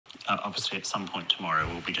obviously at some point tomorrow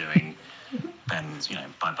we'll be doing Ben's,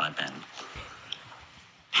 Bye Bye Ben.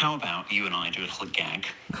 How about you and I do a little gag?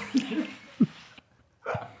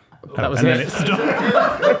 That was and it. Then it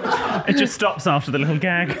stops. It just stops after the little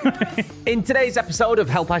gag. In today's episode of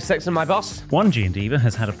Help I Sexted My Boss, One G and Diva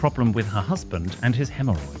has had a problem with her husband and his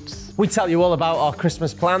hemorrhoids. we tell you all about our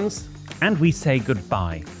Christmas plans. And we say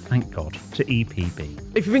goodbye, thank God, to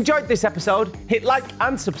EPB. If you've enjoyed this episode, hit like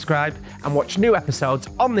and subscribe and watch new episodes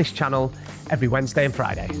on this channel every Wednesday and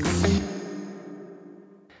Friday.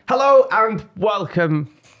 Hello and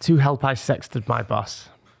welcome to Help I Sexted My Boss.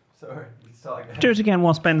 Sorry, we start again. Do it again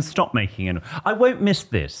whilst Ben stopped making it. I won't miss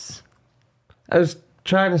this. I was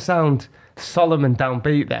trying to sound solemn and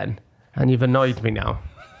downbeat then, and you've annoyed me now.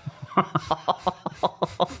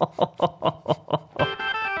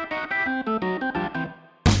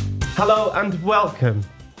 Hello and welcome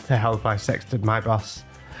to Help I Sexted My Boss,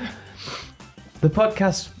 the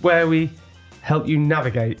podcast where we help you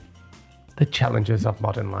navigate the challenges of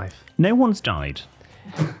modern life, No one's died.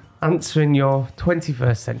 answering your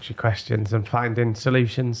 21st century questions and finding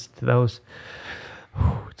solutions to those.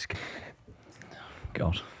 Just give me a minute.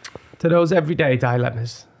 God. To those everyday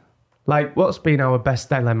dilemmas. Like, what's been our best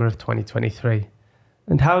dilemma of 2023?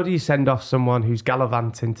 And how do you send off someone who's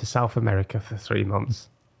gallivanting to South America for 3 months?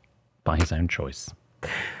 By his own choice.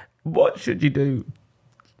 What should you do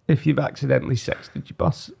if you've accidentally sexted your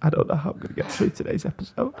boss? I don't know how I'm going to get through today's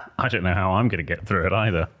episode. I don't know how I'm going to get through it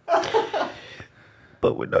either.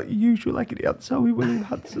 But we're not your usual agony aunt, are we, William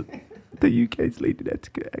Hanson, the UK's leading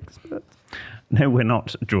etiquette expert? No, we're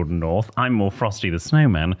not Jordan North. I'm more Frosty the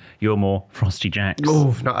Snowman. You're more Frosty Jacks. Oh,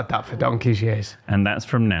 I've not had that for donkey's years. And that's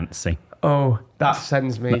from Nancy. Oh, that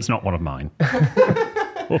sends me... That's not one of mine.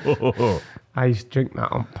 I used to drink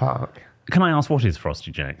that on Park. Can I ask, what is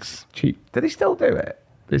Frosty Jacks? Cheap. Do they still do it?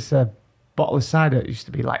 There's a bottle of cider. It used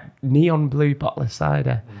to be like neon blue bottle of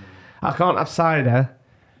cider. I can't have cider,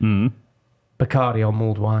 Bacardi or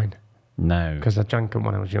mulled wine, No. because I drank them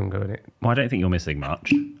when I was younger. And it. Well, I don't think you're missing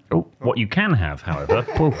much. Oh, What you can have, however,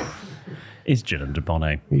 is gin and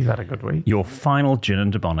debonnaire. you've had a good week. Your final gin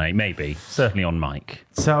and debonnaire, maybe. Certainly on mic.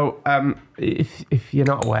 So, if you're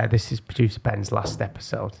not aware, this is producer Ben's last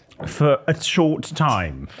episode For a short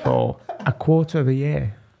time. for a quarter of a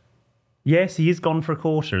year. Yes, he is gone for a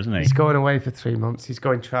quarter, isn't he? He's going away for 3 months. He's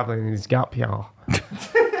going travelling in his gap year.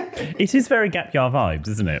 It is very Gap Year vibes,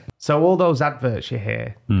 isn't it? So all those adverts you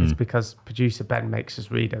hear is because producer Ben makes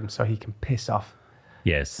us read them so he can piss off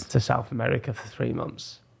Yes. to South America for 3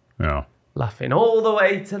 months. Oh. Laughing all the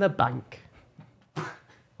way to the bank.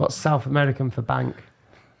 What's South American for bank?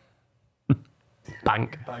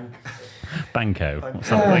 Bank. Banco or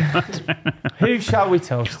something. Who shall we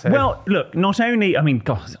toast to? Well, look, not only, I mean,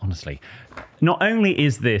 God, honestly, not only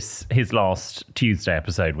is this his last Tuesday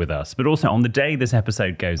episode with us, but also on the day this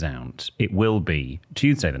episode goes out, it will be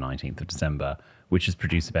Tuesday the 19th of December, which is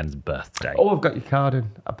producer Ben's birthday. Oh, I've got your card and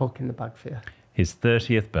a book in the bag for you. His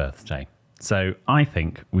 30th birthday. So I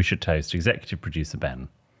think we should toast executive producer Ben.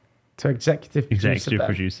 To executive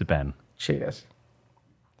Producer Ben. Cheers.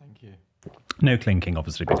 Thank you. No clinking,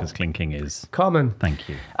 obviously, because clinking is... Common. Thank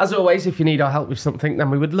you. As always, if you need our help with something, then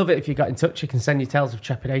we would love it if you got in touch. You can send your tales of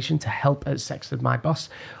trepidation to help@sextedmyboss,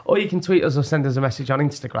 or you can tweet us or send us a message on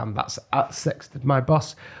Instagram. That's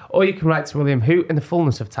 @sextedmyboss. Or you can write to William, who, in the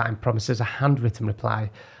fullness of time, promises a handwritten reply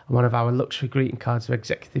on one of our luxury greeting cards or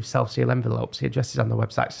executive self-seal envelopes. The address is on the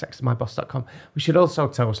website, sextedmyboss.com. We should also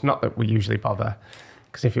toast, not that we usually bother,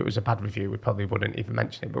 because if it was a bad review, we probably wouldn't even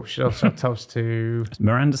mention it, but we should also toast to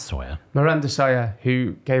Miranda Sawyer. Miranda Sawyer,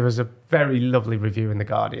 who gave us a very lovely review in The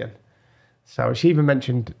Guardian. So she even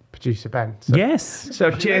mentioned producer Ben. So, Yes.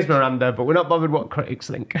 So cheers, Miranda, but we're not bothered what critics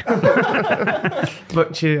think.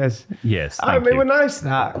 But cheers. Yes, I thank mean, you. we're nice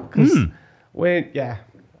that, because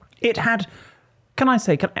It had, can I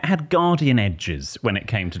say, it had Guardian edges when it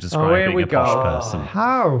came to here describing we a posh go. person.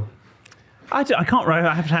 How? I can't write.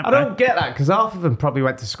 I have to have. I don't get that, because half of them probably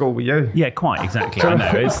went to school with you. Yeah, quite exactly. I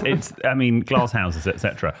know it's. I mean, glass houses,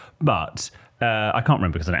 etc. But I can't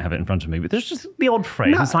remember because I don't have it in front of me. But there's just the odd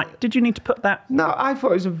phrase. No. It's like, did you need to put that? No, I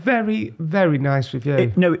thought it was a very, very nice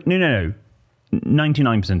review. No.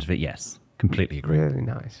 99% of it, yes. Completely agree. Really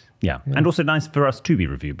nice. Yeah. And also nice for us to be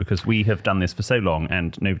reviewed because we have done this for so long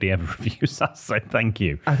and nobody ever reviews us. So thank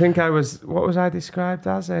you. I think what was I described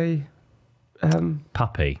as? A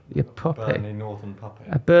Puppy. your puppy. Burnley Northern puppy.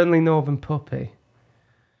 A Burnley Northern puppy.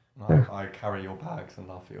 I carry your bags and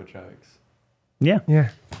laugh at your jokes. Yeah. Yeah.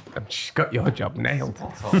 She's got your job nailed.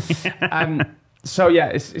 Spot on. So, yeah,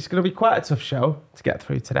 it's going to be quite a tough show to get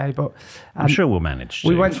through today, but I'm sure we'll manage to.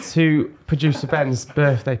 we went to producer Ben's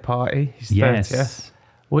birthday party, his 30th. Yes.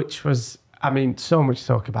 which was, I mean, so much to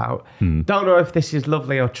talk about. Don't know if this is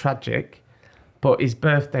lovely or tragic, but his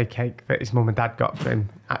birthday cake that his mum and dad got for him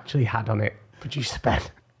actually had on it producer Ben.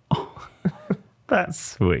 That's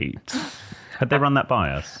sweet. Had they run that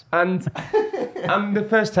by us? And I'm the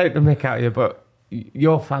first to take the mick out of you, but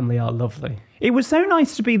your family are lovely. It was so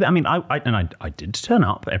nice to be there. I mean, I did turn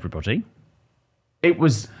up, everybody. It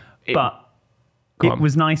was... But it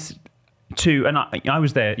was nice to... And I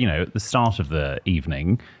was there, at the start of the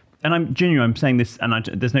evening. And I'm saying this, and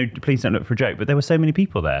there's no... Please don't look for a joke, but there were so many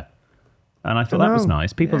people there. And I thought that was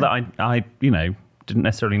nice. People that I didn't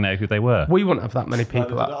necessarily know who they were. We wouldn't have that many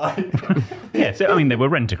people. Yeah, so, I mean, they were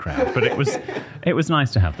rent-a-crowd, but it was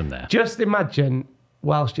nice to have them there. Just imagine,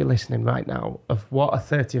 whilst you're listening right now, of what a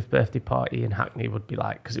 30th birthday party in Hackney would be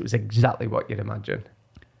like, because it was exactly what you'd imagine.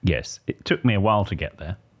 Yes, it took me a while to get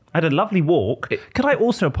there. I had a lovely walk. Could I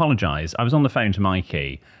also apologise? I was on the phone to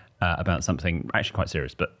Mikey about something actually quite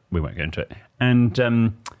serious, but we won't go into it.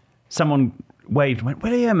 And someone waved and went,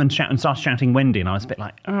 William, and started shouting Wendy, and I was a bit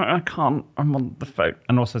like, I can't, I'm on the phone.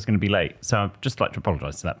 And also I was going to be late, so I'd just like to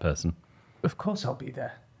apologise to that person. Of course I'll be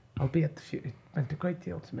there. I'll be at the future. It meant a great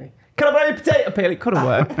deal to me. Can I buy you a potato peel? It could have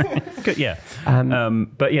worked. Good, yeah.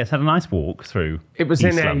 But yes, had a nice walk through East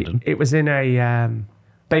London. It was in a...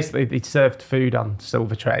 basically, they served food on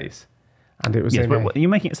silver trays. And it was you're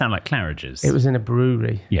making it sound like Claridge's. It was in a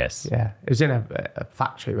brewery. Yes. Yeah. It was in a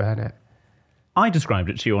factory, wasn't it? I described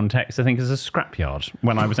it to you on text, I think, as a scrapyard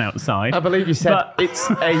when I was outside. I believe you said it's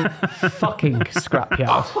a fucking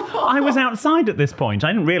scrapyard. I was outside at this point.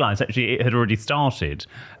 I didn't realise, actually, it had already started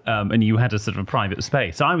and you had a sort of a private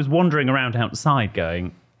space. So I was wandering around outside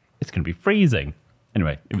going, it's going to be freezing.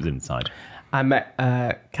 Anyway, it was inside. I met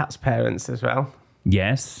Kat's parents as well.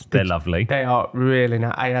 Yes, they're lovely. They are really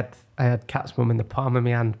nice. I had Kat's mum in the palm of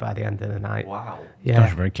my hand by the end of the night. Wow. Yeah.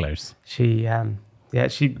 Gosh, very close. She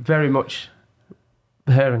very much...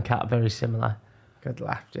 Her and Kat are very similar. Good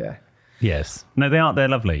laugh, yeah. Yes. No, they're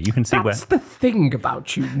lovely. You can see That's the thing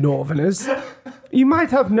about you Northerners. You might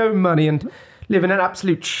have no money and live in an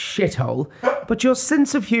absolute shithole, but your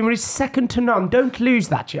sense of humour is second to none. Don't lose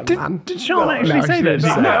that, young man. Did Sean actually say that?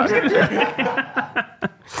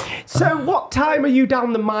 No. So what time are you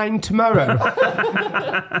down the mine tomorrow?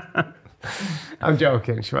 I'm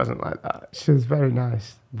joking. She wasn't like that. She was very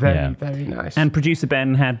nice. Very nice. And producer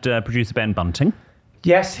Ben had producer Ben Bunting.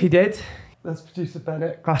 Yes, he did. That's producer Ben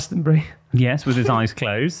at Glastonbury. Yes, with his eyes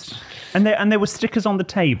closed. And there were stickers on the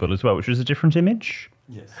table as well, which was a different image.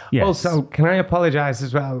 Yes. Also, can I apologise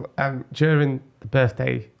as well? During the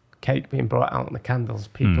birthday cake being brought out and the candles,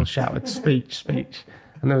 people shouted, speech.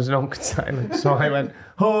 And there was an awkward silence. So I went,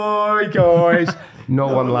 hi, guys. No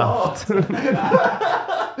one laughed.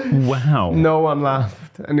 Wow. No one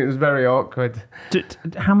laughed. And it was very awkward.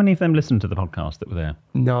 How many of them listened to the podcast that were there?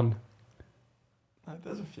 None.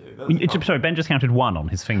 There's a few. Sorry, Ben just counted one on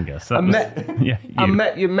his finger. So I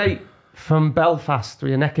met your mate from Belfast with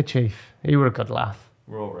your neckerchief. He were a good laugh.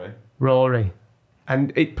 Rory.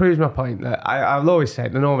 And it proves my point that I'll always say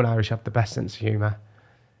the Northern Irish have the best sense of humour.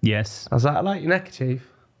 Yes. I was like, I like your neckerchief.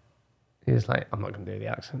 He was like, I'm not going to do the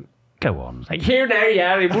accent. Go on. Like, here now,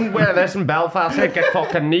 yeah, he wouldn't wear this in Belfast. He'd get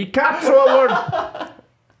fucking kneecaps over.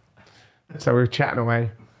 So we were chatting away.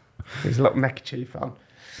 His little neckerchief on.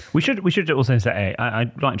 We should also say,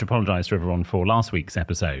 I'd like to apologise to everyone for last week's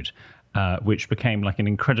episode, which became like an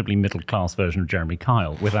incredibly middle-class version of Jeremy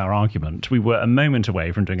Kyle with our argument. We were a moment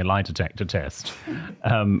away from doing a lie detector test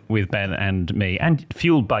with Ben and me, and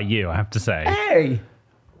fueled by you, I have to say. Hey!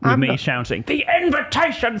 With me shouting, the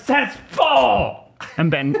invitation says 4!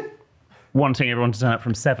 And Ben wanting everyone to turn up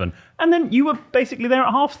from 7. And then you were basically there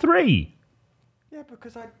at 3:30. Yeah,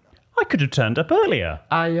 because I could have turned up earlier.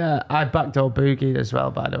 I backdoor boogied as well,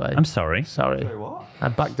 by the way. I'm sorry. Sorry. Sorry, what? I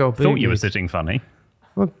backdoor boogied. Thought you were sitting funny.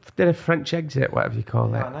 Well, did a French exit, whatever you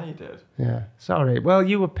call it. I know you did. Yeah. Sorry. Well,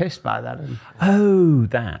 you were pissed by that. Oh,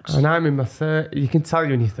 that. And I'm in my 30s. You can tell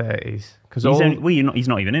you're in your 30s. Because he's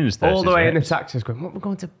not even in his 30s all the way yet. in the taxi is going, what are we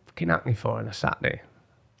going to fucking Hackney for on a Saturday?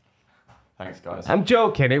 Thanks, guys. I'm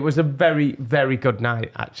joking. It was a very, very good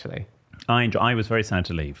night, actually. I was very sad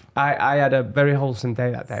to leave. I had a very wholesome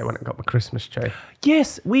day that day when I got my Christmas tree.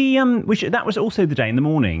 Yes, that was also the day in the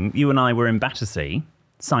morning you and I were in Battersea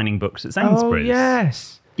signing books at Sainsbury's. Oh,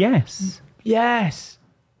 yes. Yes.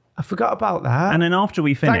 I forgot about that. And then after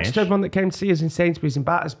we finished... Thanks to everyone that came to see us in Sainsbury's in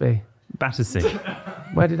Battersby. Battersea.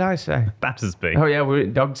 Where did I say? Battersby. Oh, yeah, we're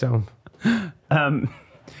in Dog Zone.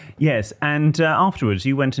 Yes, and afterwards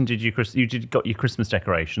you went and got your Christmas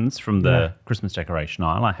decorations from the Christmas decoration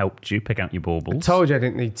aisle. I helped you pick out your baubles. I told you I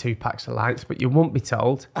didn't need 2 packs of lights, but you won't be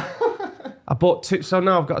told. I bought 2, so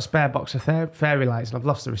now I've got a spare box of fairy lights and I've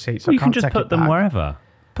lost the receipt, so Well, I you can can't just take put it them back. wherever.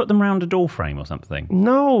 Put them round a door frame or something.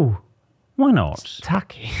 No, Why not? it's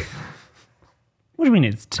tacky. What do you mean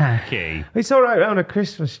it's tacky? It's all right around a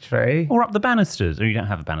Christmas tree. Or up the banisters. Or you don't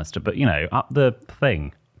have a banister, but, up the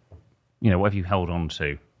thing. Whatever you hold on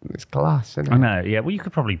to. It's glass, isn't it? I know, yeah. Well, you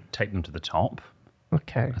could probably take them to the top,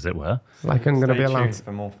 Okay. as it were. Like I'm going to Stay be allowed tuned to...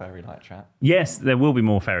 for more fairy light chat. Yes, there will be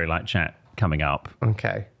more fairy light chat coming up.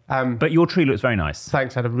 Okay. But your tree looks very nice.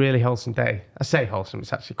 Thanks, I had a really wholesome day. I say wholesome,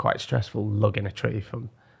 it's actually quite stressful lugging a tree from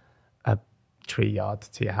a tree yard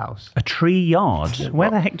to your house. A tree yard?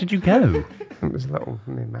 Where the heck did you go? It was a little...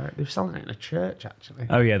 They were selling it in a church, actually.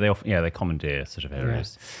 Oh, yeah, they commandeer sort of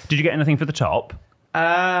areas. Did you get anything for the top?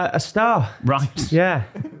 A star. Right. Yeah.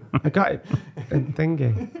 I got it in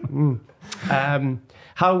thingy.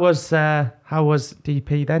 How was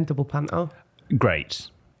DP then, double panto? Great.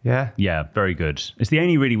 Yeah. Yeah, very good. It's the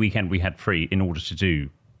only really weekend we had free in order to do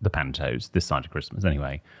the pantos, this side of Christmas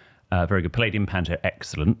anyway. Very good. Palladium panto,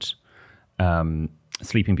 excellent.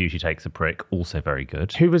 Sleeping Beauty Takes a Prick, also very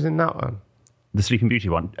good. Who was in that one? The Sleeping Beauty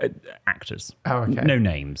one, actors. Oh, okay. No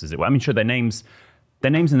names, as it were. I mean, sure, their names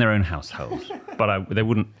in their own household, but they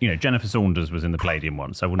wouldn't. Jennifer Saunders was in the Palladium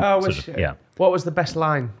one, so I wouldn't. Oh, was she? Yeah. What was the best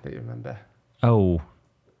line that you remember? Oh,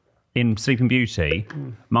 in Sleeping Beauty,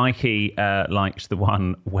 Mikey liked the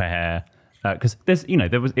one where because there's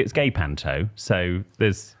it's gay panto, so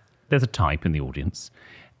there's a type in the audience,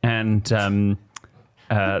 and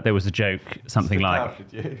there was a joke something Stick like out,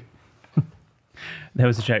 did you? there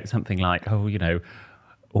was a joke something like all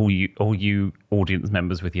you audience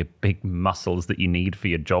members with your big muscles that you need for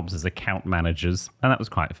your jobs as account managers, and that was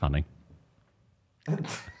quite funny.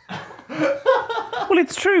 Well,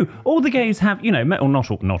 it's true. All the gays have, well, not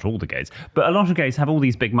all the gays, but a lot of gays have all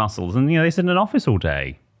these big muscles, and they sit in an office all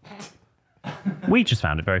day. We just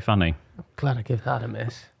found it very funny. Glad I give that a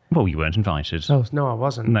miss. Well, you weren't invited. Oh, no, I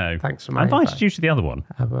wasn't. No, Thanks for my I invited invite. you to the other one.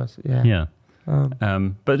 I was, yeah. Yeah.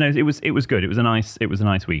 But no, it was good. It was a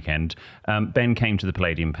nice weekend. Ben came to the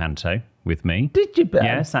Palladium Panto with me. Did you, Ben?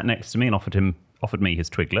 Yeah, sat next to me and offered me his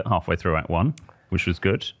twiglet halfway through Act 1, which was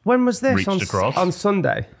good. When was this? Reached across. On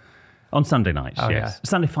Sunday? On Sunday night, Oh, yes. yeah.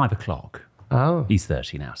 Sunday 5 o'clock. Oh. He's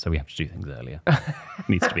 30 now, so we have to do things earlier.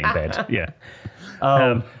 Needs to be in bed. Yeah.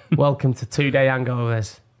 Welcome to 2-day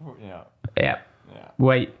hangovers. Yeah. Yeah.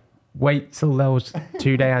 Yeah. Wait till those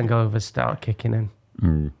 2-day hangovers start kicking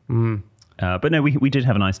in. But no, we did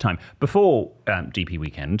have a nice time. Before DP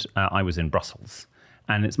weekend, I was in Brussels.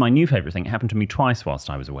 And it's my new favourite thing. It happened to me twice whilst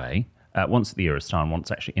I was away. Once at the Eurostar and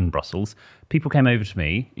once actually in Brussels. People came over to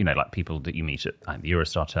me, like people that you meet at the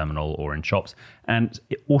Eurostar terminal or in shops, and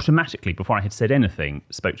it automatically, before I had said anything,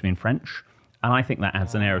 spoke to me in French. And I think that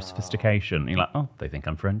adds an air of sophistication. You're like, oh, they think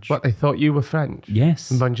I'm French. What, they thought you were French?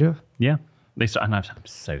 Yes. Bonjour. Yeah. And I'm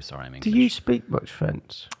so sorry I'm English. Do you speak much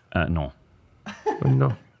French? No.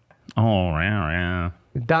 No. Oh, yeah.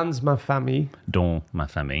 Dans ma famille. Dans ma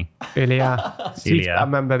famille. Il y a. Il y a. I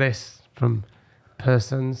remember this from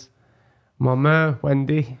persons. Mon mère,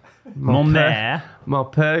 Wendy. Mon mère. Mon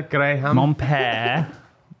père, Graham. Mon père.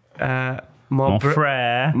 Mon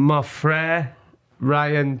frère. Mon frère,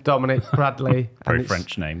 Ryan, Dominic, Bradley. Very and it's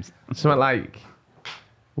French names. Something like,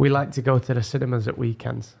 we like to go to the cinemas at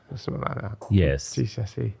weekends. Or something like that. Yes.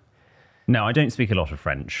 GCSE. No, I don't speak a lot of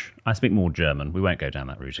French. I speak more German. We won't go down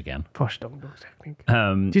that route again. Posh dog dogs, I think.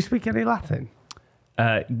 Do you speak any Latin?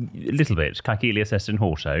 A little bit. Caecilius est in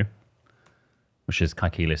horto, which is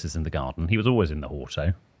Caecilius is in the garden. He was always in the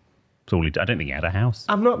horto. That's all I don't think he had a house.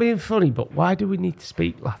 I'm not being funny, but why do we need to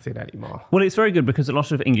speak Latin anymore? Well, it's very good because a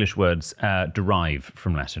lot of English words derive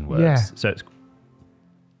from Latin words. Yeah. So it's...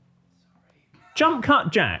 Jump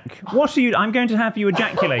cut, Jack. What are you... I'm going to have you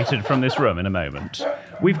ejaculated from this room in a moment.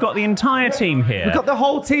 We've got the entire team here. We've got the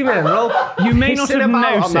whole team in. We're all You may not pissing have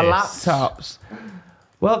about noticed. on the laptops.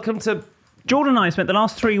 Welcome to... Jordan and I spent the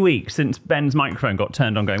last 3 weeks since Ben's microphone got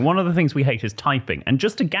turned on going, one of the things we hate is typing. And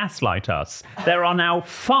just to gaslight us, there are now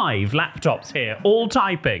 5 laptops here, all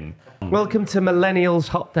typing. Welcome to Millennials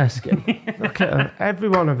Hot Desking. Look at them. Every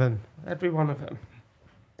one of them. Every one of them.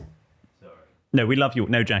 No, we love you.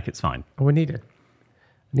 No, Jack, it's fine. Oh, we need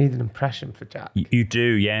an impression for Jack. You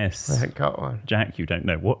do, yes. I haven't got one. Jack, you don't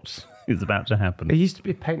know what is about to happen. I used to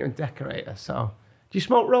be a painter and decorator, so... Do you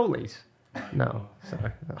smoke rollies? No,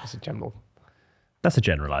 sorry. That was a general... That's a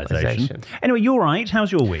generalisation. Generalisation. Anyway, you're right.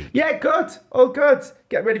 How's your week? Yeah, good. All good.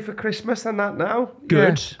 Get ready for Christmas and that now.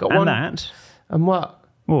 Good. Yeah, got and one. that? And what?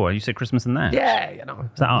 Oh, you said Christmas and that? Yeah, you know.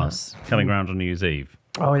 Is that us coming round on New Year's Eve?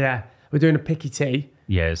 Oh, yeah. We're doing a picky tea.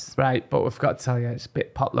 Yes. Right, but we've got to tell you, it's a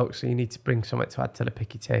bit potluck, so you need to bring something to add to the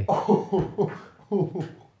picky tea.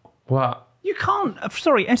 What? You can't.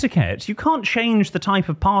 Sorry, etiquette. You can't change the type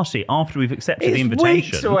of party after we've accepted the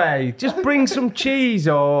invitation. Weeks away. Just bring some cheese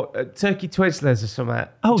or turkey Twizzlers or something.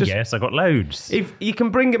 Oh, just, yes, I got loads. If you can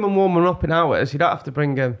bring them and warm them up in hours, you don't have to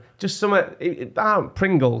bring them. Just some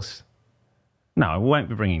Pringles. No, I won't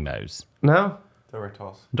be bringing those. No?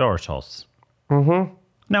 Doritos. Mm-hmm.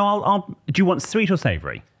 No, I'll. Do you want sweet or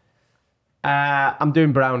savoury? I'm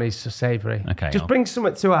doing brownies, so savoury. Okay. Just bring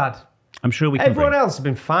something to add. I'm sure we can. Everyone else has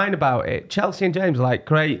been fine about it. Chelsea and James are like,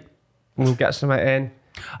 great, we'll get something in.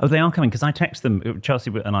 Oh, they are coming because I texted them.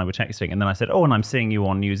 Chelsea and I were texting, and then I said, "Oh, and I'm seeing you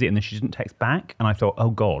on New Zealand." And then she didn't text back, and I thought,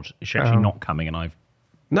 "Oh God, is she actually not coming?" And I've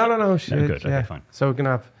no. She no good. Okay, fine. So we're gonna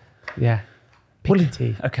have picky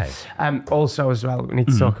tea. Okay. Also, as well, we need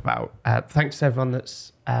to talk about. Thanks to everyone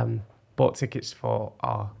that's bought tickets for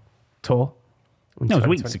our tour. No, it was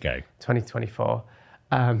weeks ago. 2024.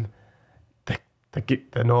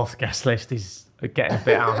 The North guest list is getting a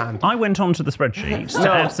bit out of hand. I went onto the spreadsheet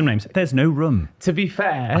to add some names. There's no room. To be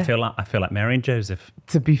fair, I feel like Mary and Joseph.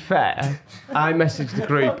 To be fair, I messaged the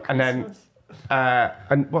group and then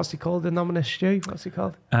and what's he called? Anonymous Stu? What's he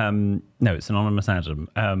called? No, it's Anonymous Adam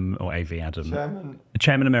or AV Adam.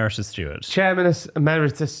 Chairman Emeritus Stewart. Chairman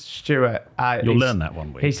Emeritus Stewart. You'll learn that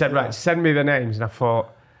one week. He said, right, send me the names, and I thought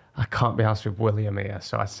I can't be asked with William here,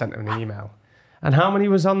 so I sent him an email. And how many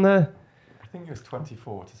was on there? I think it was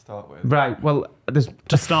 24 to start with. Right. Well, there's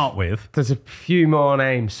a few more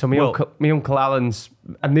names. So my uncle Alan's,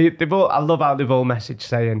 and they've all. I love how they've all messaged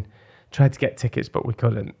saying, tried to get tickets, but we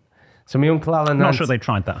couldn't. So my uncle Alan. I'm not sure they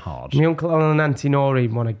tried that hard. My uncle Alan and Auntie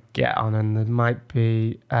Nori want to get on, and there might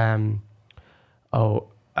be. Our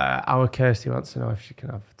Kirsty wants to know if she can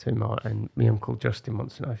have 2 more, and my uncle Justin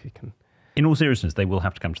wants to know if you can. In all seriousness, they will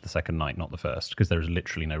have to come to the second night, not the first, because there is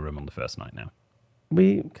literally no room on the first night now.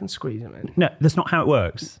 We can squeeze them in. No, that's not how it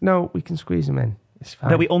works. No, we can squeeze them in. It's fine.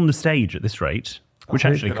 They'll be on the stage at this rate, which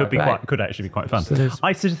actually could actually be quite fun.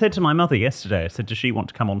 I said to my mother yesterday, I said, does she want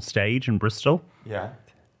to come on stage in Bristol? Yeah.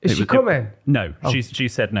 Is she coming? No, she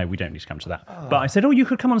said, no, we don't need to come to that. But I said, you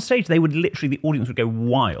could come on stage. They would literally, the audience would go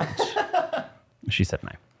wild. She said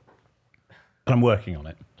no. But I'm working on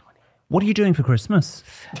it. What are you doing for Christmas?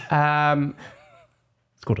 It's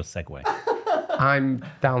called a segue. I'm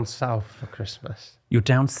down south for Christmas. You're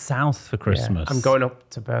down south for Christmas? Yeah, I'm going up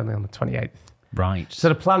to Burnley on the 28th. Right. So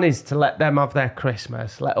the plan is to let them have their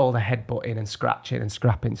Christmas, let all the headbutting and scratching and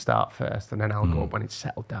scrapping start first, and then I'll go up when it's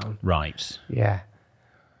settled down. Right. Yeah.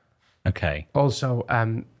 Okay. Also,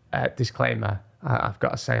 disclaimer, I've got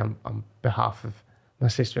to say on behalf of my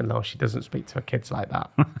sister-in-law, she doesn't speak to her kids like that.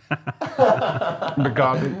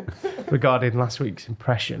 regarding last week's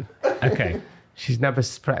impression. Okay. She's never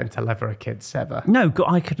threatened to lever her kids, ever. No,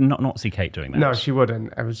 I could not see Kate doing that. No, she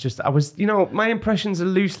wouldn't. My impressions are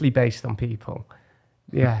loosely based on people.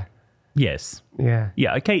 Yeah. Yes. Yeah.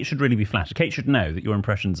 Yeah, Kate should really be flattered. Kate should know that your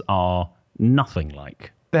impressions are nothing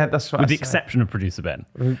like. That's what with the exception of producer Ben,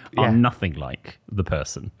 are nothing like the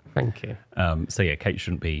person. Thank you. So yeah, Kate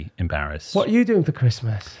shouldn't be embarrassed. What are you doing for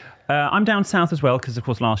Christmas? I'm down south as well because, of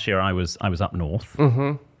course, last year I was up north,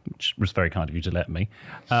 which was very kind of you to let me.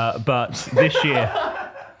 But this year,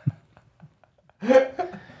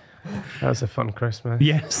 that was a fun Christmas.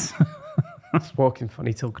 Yes, it's walking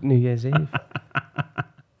funny till New Year's Eve.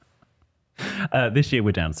 This year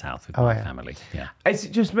we're down south with my family. Yeah. Is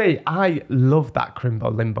it just me? I love that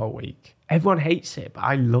Crimbo Limbo week. Everyone hates it, but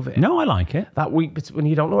I love it. No, I like it. That week when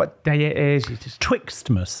you don't know what day it is, you just...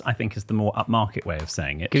 Twixtmas, I think, is the more upmarket way of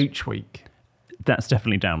saying it. Gooch week. That's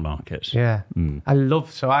definitely down market. Yeah. I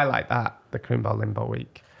like that, the Crimbo Limbo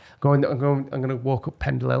week. I'm going to walk up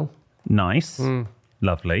Pendle. Nice.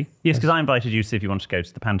 Lovely. Yes, because I invited you to see if you want to go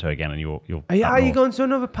to the Panto again, and you're Are you going to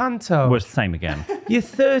another Panto? Well, it's the same again. You're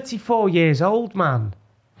 34 years old, man.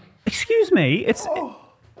 Excuse me, it's...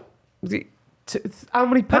 How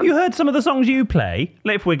many Have you heard some of the songs you play?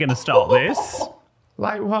 If we're going to start this.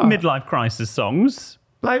 Like what? Midlife crisis songs.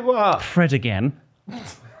 Like what? Fred again.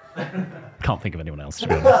 Can't think of anyone else, to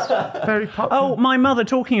be honest. Very popular. Oh, my mother,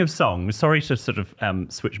 talking of songs, sorry to sort of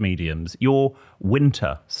switch mediums, your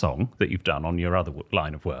winter song that you've done on your other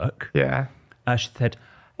line of work. Yeah. She said,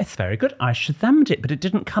 it's very good. I Shazammed it, but it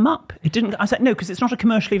didn't come up. It didn't. I said, no, because it's not a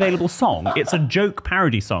commercially available song. It's a joke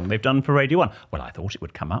parody song they've done for Radio 1. Well, I thought it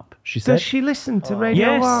would come up, she said. Does she listen to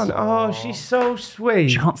Radio 1? Oh, she's so sweet.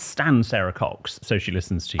 She can't stand Sarah Cox, so she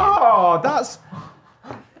listens to you. Oh, that's...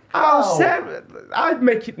 Oh, Sarah, I'd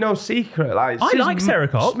make it no secret. I like Sarah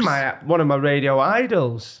Cox. One of my radio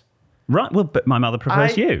idols. Right, well, but my mother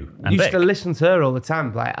prefers you. And used Vic. to listen to her all the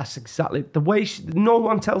time. Like, that's exactly the way no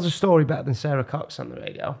one tells a story better than Sarah Cox on the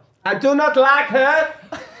radio. I do not like her.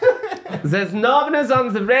 There's Northerners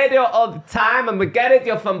on the radio all the time, and we get it,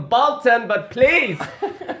 you're from Bolton, but please,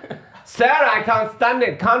 Sarah, I can't stand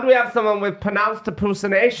it. Can't we have someone with pronounced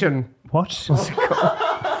pronunciation? What?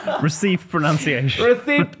 Received pronunciation.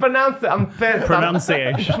 Received pronounce it. I'm pissed.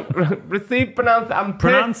 Pronunciation. Received pronounce it. I'm pissed.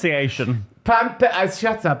 Pronunciation.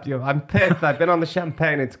 Shut up, you. I'm pissed. I've been on the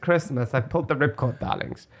champagne. It's Christmas. I pulled the ripcord,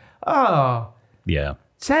 darlings. Oh, Yeah.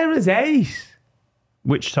 Sarah's ace.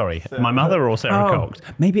 Which, sorry, my mother or Sarah Oh. Cox?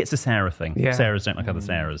 Maybe it's a Sarah thing. Yeah. Sarahs don't like other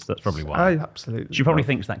Sarahs. That's probably why. I absolutely. She probably love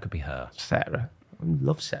thinks that could be her. Sarah. I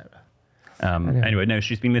love Sarah. Anyway, no,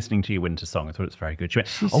 she's been listening to your winter song. I thought it was very good. She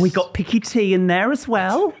went, we got Picky Tea in there as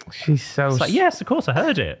well. She's so. It's like, yes, of course, I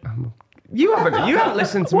heard it. You haven't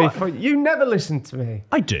listened to me for. You never listened to me.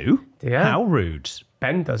 I do. Yeah. How rude.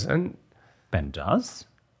 Ben doesn't. Ben does.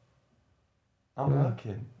 I'm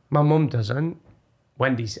working. My mum doesn't.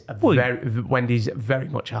 Wendy's very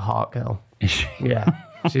much a heart girl. Is she? Yeah,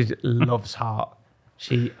 she loves heart.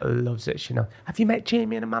 She loves it. She knows. Have you met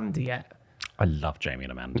Jamie and Amanda yet? I love Jamie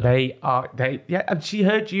and Amanda. Yeah, and she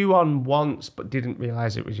heard you on once, but didn't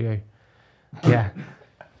realise it was you. Yeah.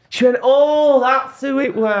 She went, oh, that's who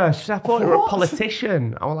it was. I thought you were a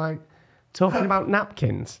politician. I was like, talking about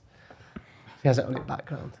napkins. She has it on the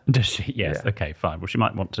background. Does she? Yes. Yeah. Okay, fine. Well, she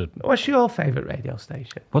might want to. What's your favourite radio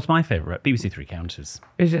station? What's my favourite? BBC Three Counties.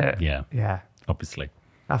 Is it? Yeah. Yeah. Obviously.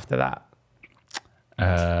 After that.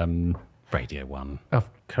 Radio 1. Oh,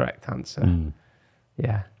 correct answer.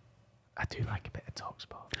 Yeah. I do like a bit of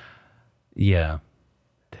TalkSport. Yeah.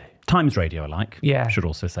 Times Radio I like. Yeah. Should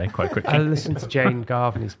also say quite quickly. I listen to Jane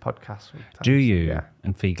Garvin's podcast sometimes. Do you? Yeah.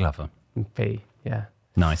 And Fee Glover. And Fee, yeah.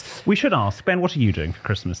 Nice. We should ask, Ben, what are you doing for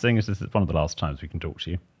Christmas? Seeing as this is one of the last times we can talk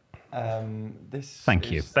to you.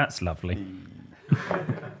 Thank you. is That's lovely.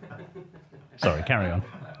 Sorry, carry on.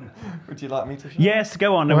 Would you like me to share? Yes,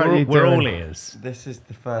 go on. What are you We're all doing? ears. This is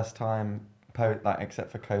the first time,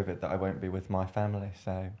 except for COVID, that I won't be with my family.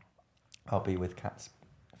 So I'll be with Kat's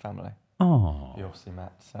family. Oh, You obviously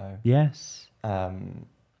met. So yes. and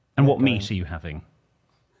And what meat are you having?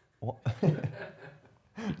 What?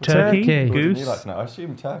 Turkey. Wouldn't Goose? you like to know? I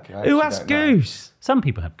assume turkey. I Who actually asked don't know. goose? Some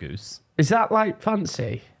people have goose. Is that like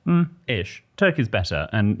fancy? Ish. Turkey's better.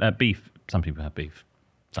 And beef, some people have beef.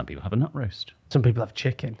 Some people have a nut roast. Some people have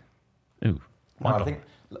chicken. Ooh. No, I think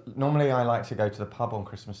normally I like to go to the pub on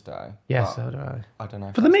Christmas Day. Yes, but so do I. I don't know.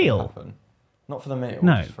 If For the that's gonna meal? happen. Not for the meal.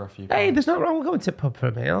 No. Just for a few. Hey, pints. there's nothing wrong with going to the pub for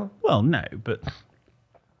a meal. Well, no, but...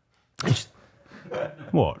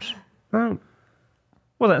 What? No.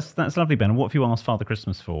 Well, that's lovely, Ben. What have you asked Father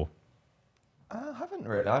Christmas for? I haven't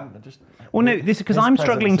really. I'm just. Well, no, this is because his I'm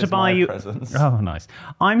struggling to presents is buy my you... presents. Oh, nice.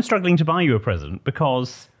 I'm struggling to buy you a present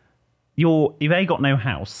because you've A, got no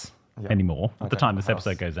house anymore I at the don't time have this a episode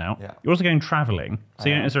house. goes out. Yeah. You're also going travelling, so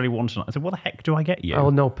you don't necessarily want to... I said, what the heck do I get you? Oh,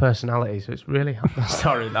 no personality, so it's really hard.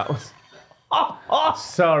 Sorry, that was...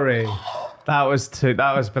 Sorry. That was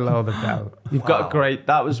below the belt. You've got a great...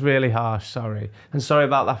 That was really harsh, sorry. And sorry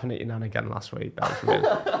about laughing at your nan again last week. That was really...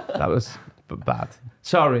 that was bad.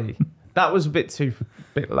 Sorry. That was a bit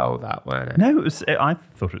low, that, weren't it? No, I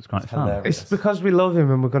thought it was quite fun. hilarious. It's because we love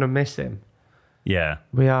him and we're going to miss him. Yeah.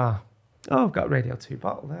 We are. Oh, I've got Radio 2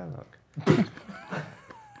 bottle there, look.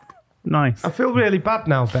 Nice. I feel really bad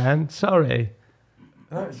now, Ben. Sorry.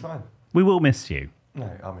 No, it's fine. We will miss you. No,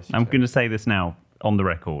 I'll miss you. I'm too. going to say this now on the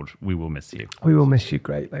record. We will miss you. We will miss you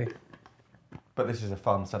greatly. But this is a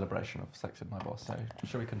fun celebration of Sexted My Boss. So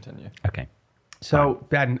shall we continue? Okay. So,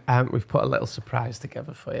 Ben, we've put a little surprise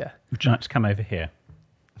together for you. Would you like to come over here?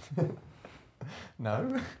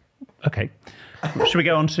 No. Okay. Should we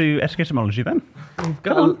go on to etymology then? We've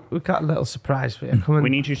got a little surprise for you. Come on. We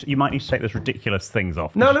need you. You might need to take those ridiculous things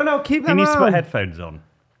off. No, keep He them needs to put on. headphones on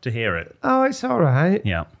to hear it. Oh, it's all right.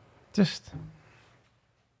 Yeah. Just.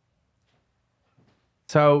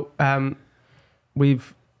 So,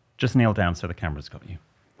 we've Just kneel down so the camera's got you.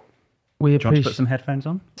 we Do you want to put appreciate. some headphones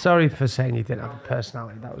on? Sorry for saying you didn't have a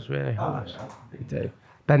personality. That was really harsh. You do.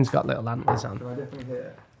 Ben's got little antlers on. I definitely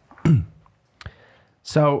hear?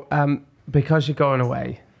 So, because you're going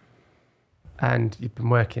away, and you've been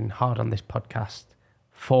working hard on this podcast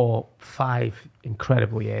for 5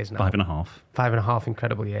 incredible years now. 5.5. 5.5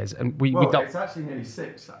 incredible years, and we Well, don't. it's actually nearly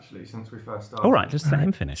 6 actually since we first started. All right, just let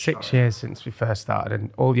him finish. 6 years since we first started,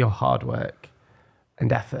 and all your hard work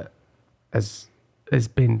and effort has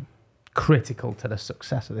been critical to the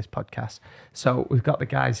success of this podcast. So we've got the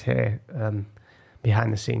guys here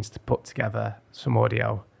behind the scenes to put together some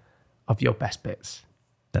audio of your best bits.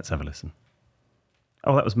 Let's have a listen.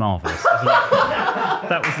 Oh, that was marvellous.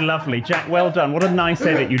 That was lovely. Jack, well done. What a nice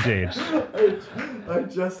edit you did. I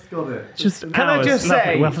just got it. Just Can I just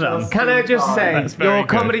say, well done. can I just say, That's very your good.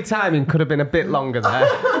 comedy timing could have been a bit longer there.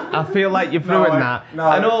 I feel like you've ruined that. No,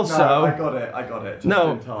 And also, no, I got it. Just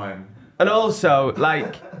No. in time. and also,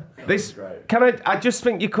 like this. Great. Can I just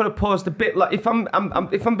think you could have paused a bit. Like if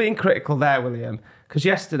I'm being critical there, William, because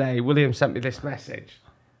yesterday William sent me this message,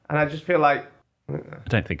 and I just feel like I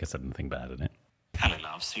don't think I said anything bad in it. Hello,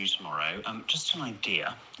 love. See you tomorrow. Just an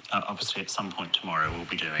idea. Obviously, at some point tomorrow, we'll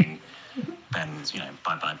be doing Ben's, Bye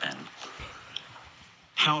Bye Ben.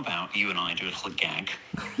 How about you and I do a little gag?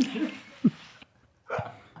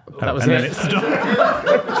 that was And then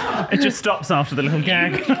it. it just stops after the little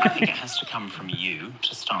gag. I think it has to come from you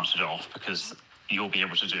to start it off because you'll be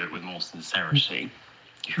able to do it with more sincerity.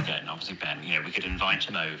 You could go, and obviously, Ben, we could invite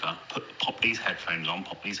him over, pop these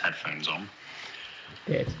headphones on.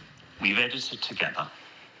 Did. We've edited together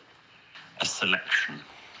a selection.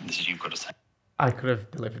 This is you've got to say I could have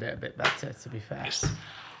delivered it a bit better, to be fair. this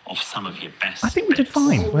of some of your best. I think we did bits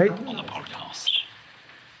fine. Wait. on the podcast.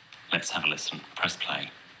 Let's have a listen. Press play.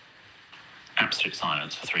 Absolute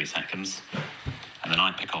silence for 3 seconds, and then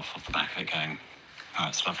I pick off the back of it, going, "Oh,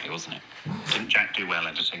 it's lovely, wasn't it? Didn't Jack do well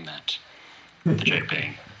editing that?" The joke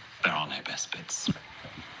being, there are no best bits.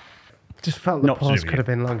 Just felt the Not to do pause with could you. have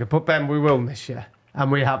been longer, but Ben, we will miss you,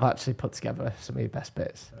 and we have actually put together some of your best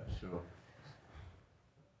bits. Sure.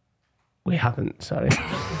 We haven't, sorry.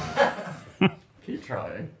 Keep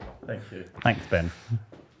trying. Thank you. Thanks, Ben.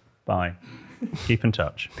 Bye. Keep in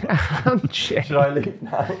touch. Handshake. Should I leave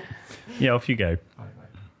now? Yeah, off you go.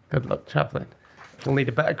 Good luck travelling. We'll need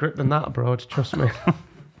a better grip than that abroad, trust me.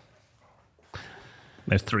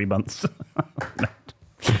 There's 3 months.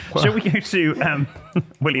 Shall we go to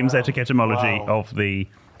William's etymology Wow. of the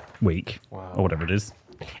week, Wow. or whatever it is?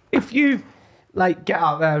 If you, get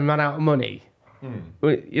out there and run out of money,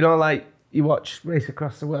 you watch Race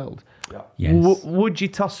Across the World, Yeah. Yes. would you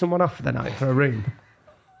toss someone off for the night for a room?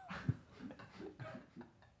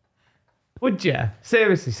 Would you?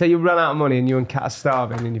 Seriously, say you run out of money and you and Kat are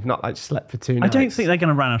starving and you've not slept for 2 I nights. don't think they're going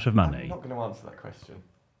to run out of I'm money. not going to answer that question.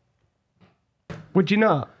 Would you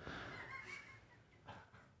not?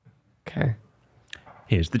 Okay.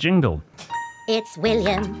 Here's the jingle. It's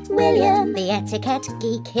William, the etiquette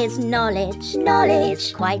geek. His knowledge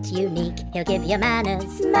is quite unique. He'll give you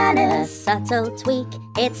manners, a subtle tweak.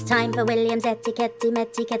 It's time for William's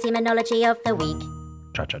etymology of the week.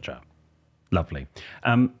 Cha-cha-cha. Lovely.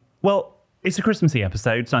 Well, it's a Christmassy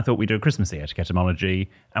episode, so I thought we'd do a Christmassy etymology,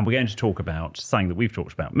 and we're going to talk about something that we've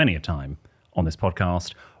talked about many a time on this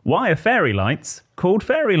podcast. Why are fairy lights called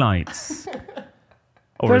fairy lights?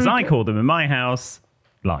 Or as I call them in my house,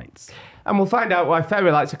 lights. And we'll find out why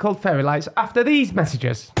fairy lights are called fairy lights after these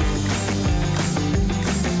messages.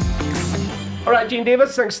 All right, Gene Divas,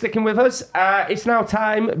 thanks for sticking with us. It's now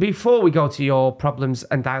time, before we go to your problems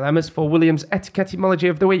and dilemmas, for William's etymology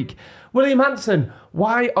of the week. William Hanson,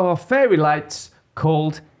 why are fairy lights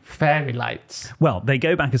called fairy lights? Well, they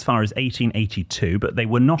go back as far as 1882, but they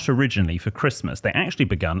were not originally for Christmas. They actually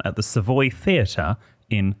begun at the Savoy Theatre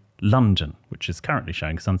in London, which is currently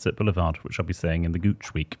showing Sunset Boulevard, which I'll be seeing in the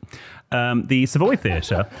Gooch week. The Savoy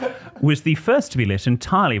Theatre was the first to be lit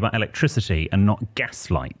entirely by electricity and not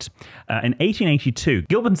gaslight. In 1882,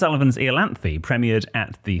 Gilbert and Sullivan's Iolanthe premiered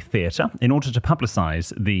at the theatre. In order to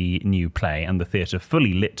publicise the new play and the theatre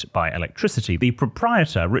fully lit by electricity, the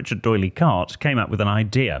proprietor, Richard Doyley Cart, came up with an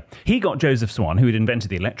idea. He got Joseph Swan, who had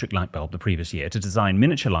invented the electric light bulb the previous year, to design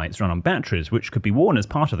miniature lights run on batteries, which could be worn as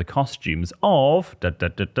part of the costumes of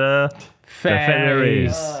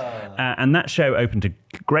Fairies. And that show opened to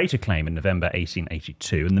great acclaim in November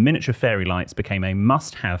 1882, and the miniature fairy lights became a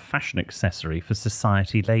must-have fashion accessory for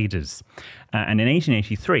society ladies. And in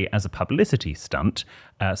 1883, as a publicity stunt,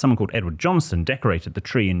 someone called Edward Johnson decorated the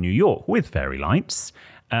tree in New York with fairy lights,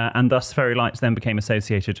 and thus fairy lights then became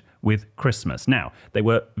associated with Christmas. Now, they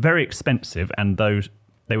were very expensive, and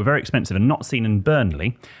they were very expensive and not seen in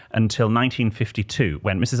Burnley until 1952,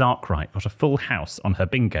 when Mrs. Arkwright got a full house on her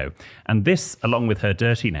bingo. And this, along with her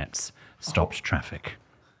dirty nets, stopped traffic.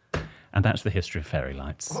 And that's the history of fairy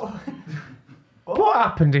lights. What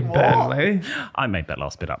happened in Burnley? I made that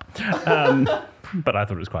last bit up. But I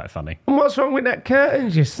thought it was quite funny. And what's wrong with net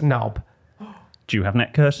curtains, you snob? Do you have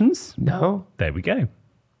net curtains? No. There we go.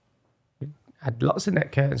 I had lots of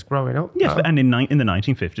net curtains growing up. Yes, No. but, and in the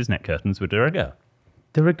 1950s, net curtains were de rigueur.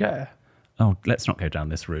 De rigueur. Oh, let's not go down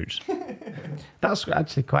this route. That's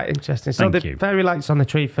actually quite interesting. So Thank the you. fairy lights on the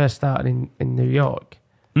tree first started in New York.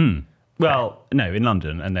 Well, no, in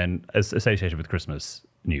London, and then as associated with Christmas,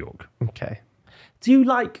 New York. Okay. Do you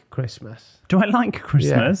like Christmas? Do I like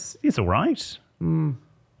Christmas? It's all right.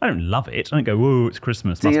 I don't love it. I don't go, whoa, it's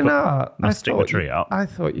Christmas. Do you not? Must stick the tree up. I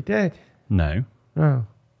thought you did. No. Oh.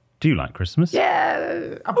 Do you like Christmas?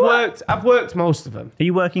 Yeah, I've worked most of them. Are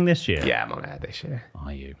you working this year? Yeah, I'm on air this year.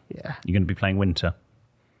 Are you? Yeah. You're going to be playing winter?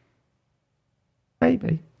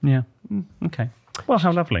 Maybe. Yeah. Okay. Well,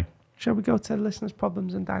 how lovely. Shall we go to listeners'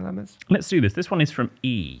 problems and dilemmas? Let's do this. This one is from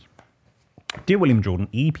E. Dear William Jordan,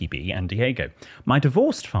 EPB and Diego, my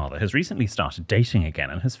divorced father has recently started dating again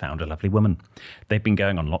and has found a lovely woman. They've been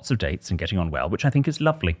going on lots of dates and getting on well, which I think is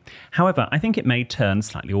lovely. However, I think it may turn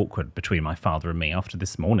slightly awkward between my father and me after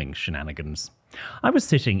this morning's shenanigans. I was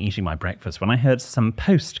sitting eating my breakfast when I heard some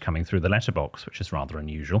post coming through the letterbox, which is rather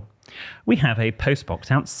unusual. We have a post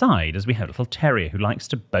box outside as we have a little terrier who likes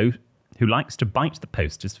to bite the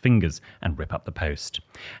post's fingers and rip up the post.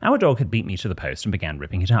 Our dog had beat me to the post and began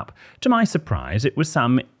ripping it up. To my surprise, it was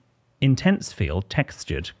some intense feel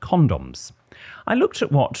textured condoms. I looked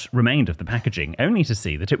at what remained of the packaging, only to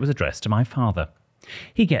see that it was addressed to my father.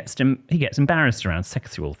 He gets embarrassed around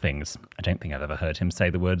sexual things. I don't think I've ever heard him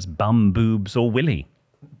say the words bum, boobs, or willy.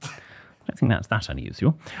 I don't think that's that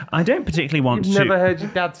unusual. I don't particularly want You've to... never heard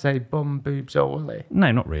your dad say bum, boobs, or willy?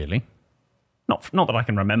 No, not really. Not that I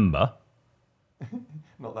can remember.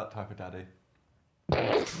 Not that type of daddy.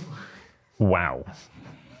 Wow.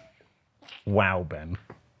 Wow, Ben.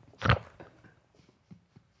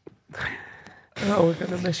 Oh, we're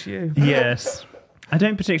going to miss you. Yes. I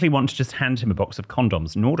don't particularly want to just hand him a box of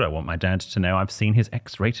condoms, nor do I want my dad to know I've seen his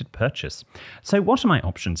X-rated purchase. So what are my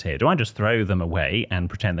options here? Do I just throw them away and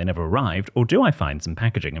pretend they never arrived, or do I find some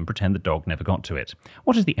packaging and pretend the dog never got to it?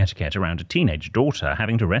 What is the etiquette around a teenage daughter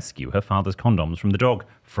having to rescue her father's condoms from the dog?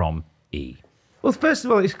 From E. Well, first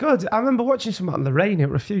of all, it's good. I remember watching something on Lorraine. It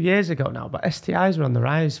was a few years ago now, but STIs were on the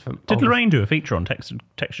rise. Did Lorraine do a feature on textured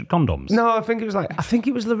condoms? No, I think it was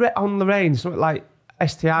on Lorraine, something like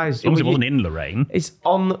STIs. As long as it wasn't in Lorraine. It's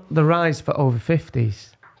on the rise for over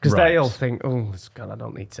 50s. Because Right. they all think, oh, God, I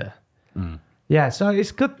don't need to. Yeah, so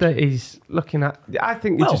it's good that he's looking at... I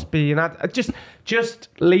think you just be... Just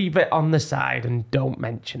leave it on the side and don't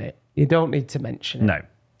mention it. You don't need to mention it. No.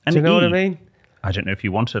 And Do you know what I E, mean? I don't know if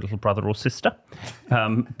you want a little brother or sister,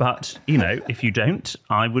 but, if you don't,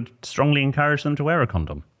 I would strongly encourage them to wear a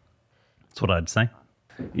condom. That's what I'd say.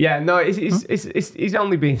 Yeah, no, he's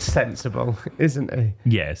only being sensible, isn't he?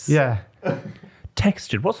 Yes. Yeah.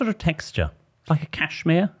 Textured. What sort of texture? Like a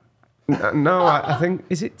cashmere? No, I think...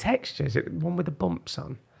 Is it texture? Is it one with the bumps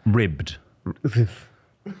on? Ribbed.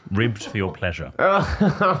 Ribbed for your pleasure.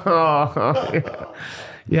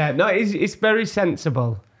 Yeah, no, it's very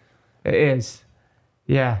sensible. It is.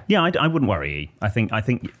 Yeah. Yeah, I wouldn't worry. I think I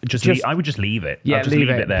would just leave it. Yeah, I'll just leave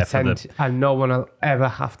it there for the... and no one will ever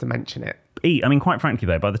have to mention it. I mean, quite frankly,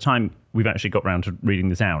 though, by the time we've actually got round to reading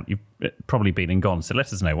this out, you've probably been and gone. So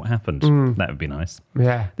let us know what happened. That would be nice.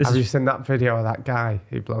 Yeah. Have you seen that video of that guy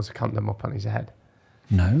who blows a condom up on his head?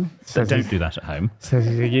 No. So don't do that at home. Says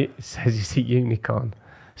he's a unicorn.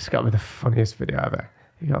 It's got to be the funniest video ever.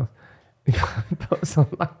 He puts on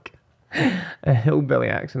like a hillbilly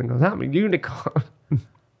accent and goes, I'm a unicorn.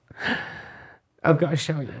 I've got to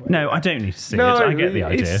show you. No, I don't need to see it. I get the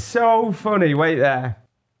idea. It's so funny. Wait there.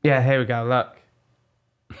 Yeah, here we go. Look.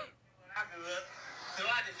 So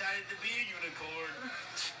I decided to be a unicorn.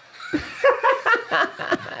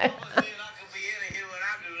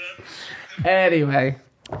 Anyway,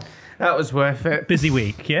 that was worth it. Busy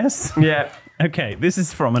week, yes? Yeah. Okay, this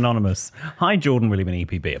is from Anonymous. Hi, Jordan, William and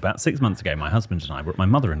EPB. About 6 months ago, my husband and I were at my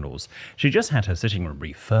mother-in-law's. She just had her sitting room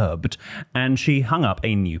refurbed, and she hung up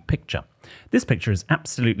a new picture. This picture is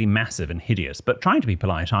absolutely massive and hideous, but trying to be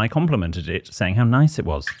polite, I complimented it, saying how nice it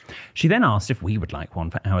was. She then asked if we would like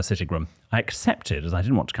one for our sitting room. I accepted, as I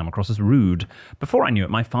didn't want to come across as rude. Before I knew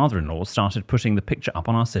it, my father-in-law started putting the picture up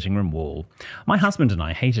on our sitting room wall. My husband and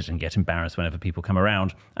I hate it and get embarrassed whenever people come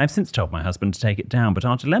around. I've since told my husband to take it down, but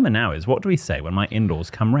our dilemma now is, what do we say when my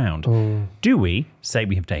in-laws come round? Do we say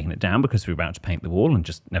we have taken it down because we're about to paint the wall and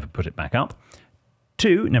just never put it back up?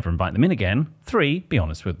 2, never invite them in again. 3, be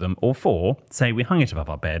honest with them. Or 4, say we hung it above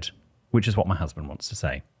our bed, which is what my husband wants to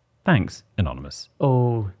say. Thanks, Anonymous.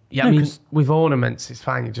 Oh, yeah, No, I mean, 'cause- with ornaments, it's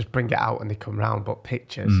fine. You just bring it out when they come round, but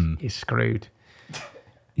pictures, you're screwed.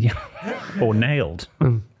 Yeah, or nailed,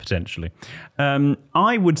 potentially.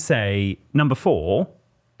 I would say number 4,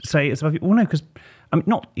 say it's above you. Well, no, because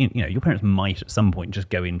your parents might at some point just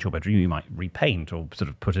go into your bedroom. You might repaint or sort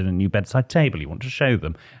of put in a new bedside table. You want to show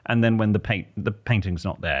them, and then when the painting's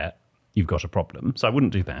not there, you've got a problem. So I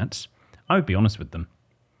wouldn't do that. I would be honest with them.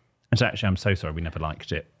 And so actually, I'm so sorry we never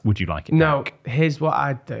liked it. Would you like it No, back? here's what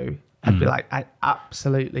I'd do. I'd be like, I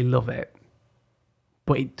absolutely love it,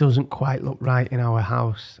 but it doesn't quite look right in our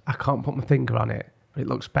house. I can't put my finger on it, but it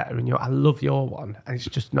looks better in your. I love your one, and it's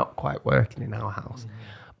just not quite working in our house.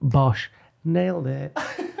 Bosh, nailed it.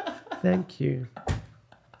 Thank you.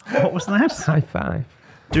 What was that? High five.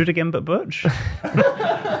 Do it again, but Butch.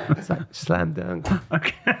 It's like slam dunk.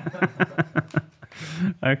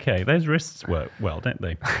 Okay, those wrists work well, don't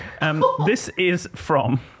they? This is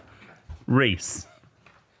from Reese.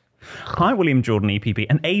 Hi, William Jordan, EPP,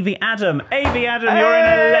 and AV Adam. AV Adam, you're in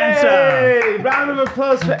a letter. Hey, round of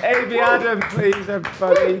applause for AV Adam, please,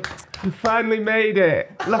 everybody. You finally made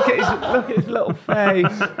it. Look at his little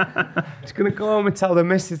face. He's gonna go home and tell the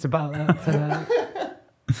missus about that tonight.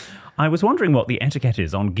 I was wondering what the etiquette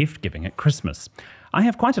is on gift giving at Christmas. I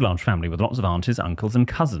have quite a large family with lots of aunties, uncles and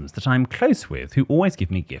cousins that I'm close with who always give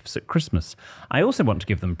me gifts at Christmas. I also want to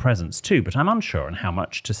give them presents too, but I'm unsure on how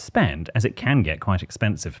much to spend as it can get quite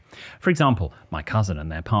expensive. For example, my cousin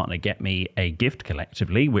and their partner get me a gift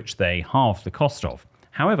collectively, which they halve the cost of.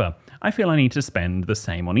 However, I feel I need to spend the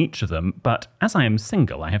same on each of them, but as I am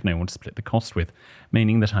single, I have no one to split the cost with,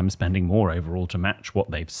 meaning that I'm spending more overall to match what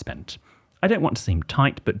they've spent. I don't want to seem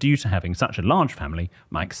tight, but due to having such a large family,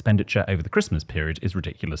 my expenditure over the Christmas period is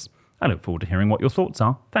ridiculous. I look forward to hearing what your thoughts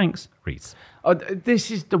are. Thanks, Reese. Oh, this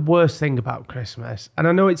is the worst thing about Christmas. And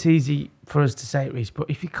I know it's easy for us to say it, Reese, but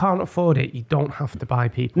if you can't afford it, you don't have to buy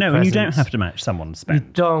people No, presents. and you don't have to match someone's You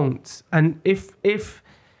spend. don't. And if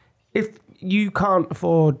you can't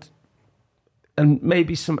afford and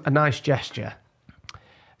maybe a nice gesture.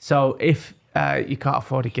 So if you can't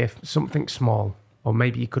afford a gift, something small, or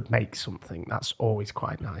maybe you could make something. That's always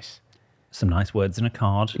quite nice. Some nice words in a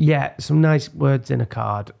card. Yeah, some nice words in a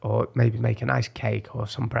card, or maybe make a nice cake or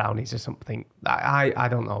some brownies or something. I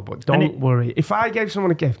don't know, but don't worry. If I gave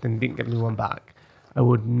someone a gift and didn't give me one back, I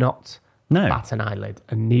would not bat an eyelid,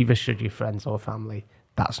 and neither should your friends or family.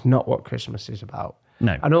 That's not what Christmas is about.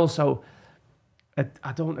 No. And also,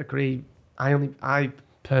 I don't agree. I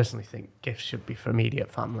personally think gifts should be for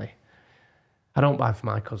immediate family. I don't buy for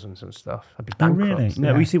my cousins and stuff. I'd be bankrupt. Oh, really?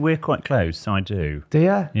 No, you see, we're quite close, so I do. Do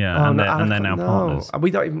you? Yeah, and they're now partners. I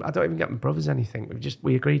don't even get my brothers anything.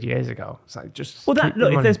 We agreed years ago. It's like just Well, keep the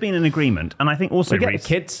if money. there's been an agreement, and I think also We get the Reece,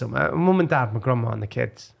 kids somewhere. Mum and dad, my grandma and the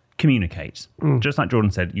kids. communicate. Just like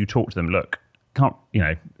Jordan said, you talk to them. Look,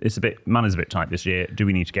 money's a bit tight this year. Do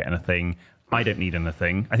we need to get anything? I don't need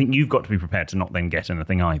anything. I think you've got to be prepared to not then get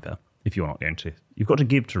anything either. If you're not going to, you've got to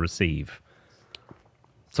give to receive.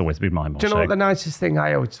 It's always been my motto. Do you know what the nicest thing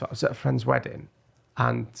I always thought? I was at a friend's wedding,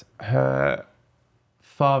 and her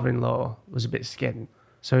father-in-law was a bit skinned.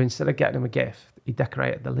 So instead of getting him a gift, he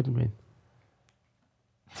decorated the living room.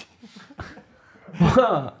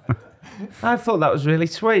 What? I thought that was really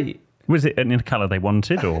sweet. Was it in a colour they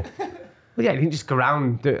wanted, or? Well, yeah, he didn't just go around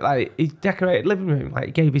and do it. Like, he decorated the living room. Like,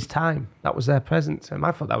 he gave his time. That was their present to him.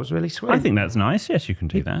 I thought that was really sweet. I think that's nice. Yes, you can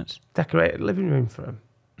do that. Decorated the living room for him.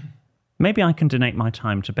 Maybe I can donate my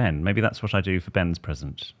time to Ben. Maybe that's what I do for Ben's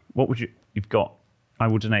present. What would you've got? I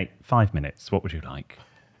will donate 5 minutes. What would you like?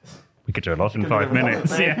 We could do a lot in 5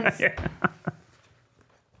 minutes. Yeah.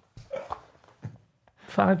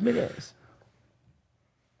 5 minutes?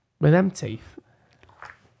 With them teeth?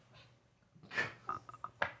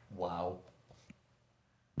 Wow.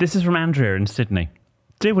 This is from Andrea in Sydney.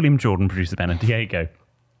 Dear William Jordan, producer Ben and Diego.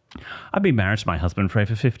 I've been married to my husband for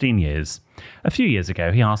over 15 years. A few years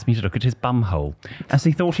ago, he asked me to look at his bum hole, as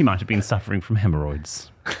he thought he might have been suffering from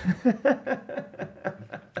hemorrhoids.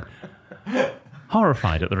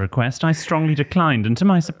 Horrified at the request, I strongly declined, and to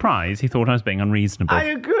my surprise, he thought I was being unreasonable. I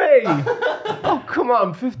agree. Oh, come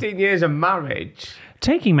on. 15 years of marriage.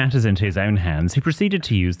 Taking matters into his own hands, he proceeded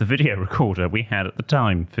to use the video recorder we had at the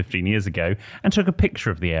time, 15 years ago, and took a picture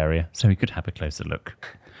of the area so he could have a closer look.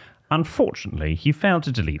 Unfortunately, he failed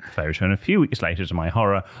to delete the photo, and a few weeks later, to my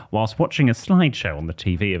horror, whilst watching a slideshow on the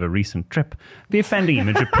TV of a recent trip, the offending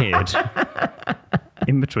image appeared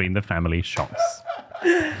in between the family shots.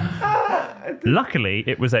 Luckily,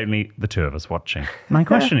 it was only the two of us watching. My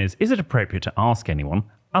question is it appropriate to ask anyone,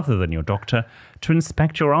 other than your doctor, to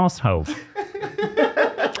inspect your asshole?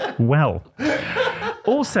 Well.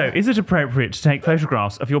 Also, is it appropriate to take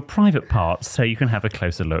photographs of your private parts so you can have a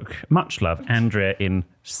closer look? Much love, Andrea in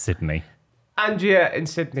Sydney. Andrea in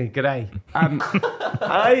Sydney, g'day.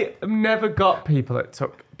 I never got people that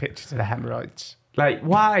took pictures of the hemorrhoids. Like,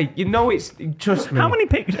 why? You know it's... Trust me. How many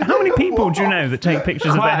people do you know that take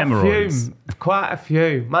pictures of their hemorrhoids? Quite a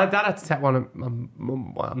few. My dad had to take one of my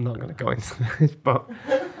mum. Well, I'm not going to go into this, but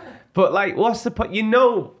like, what's the point? You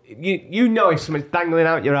know if something's dangling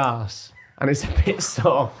out your arse and it's a bit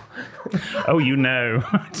sore. Oh, you know.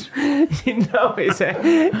 you know it's an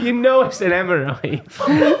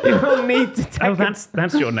hemorrhoid. You don't need to take. Oh,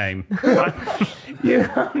 that's your name. You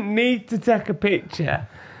don't need to take a picture.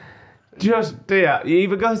 Just do it. You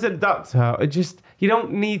either go to the doctor or just you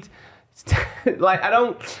don't need.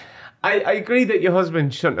 I agree that your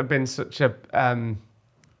husband shouldn't have been such a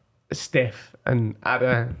stiff and had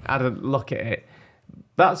a look at it.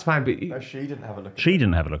 That's fine, but No, she didn't have a look at She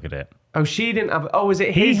didn't have a look at it. oh, she didn't have. Oh, was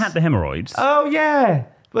it He his? had the hemorrhoids. Oh yeah.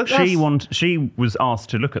 But She was asked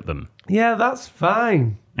to look at them. Yeah, that's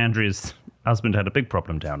fine. Andrea's husband had a big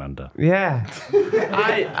problem down under. Yeah.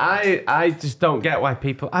 I just don't get why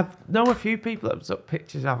people. I know a few people that have took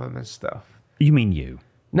pictures of them and stuff. You mean you?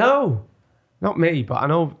 No, not me, but I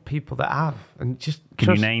know people that have, and just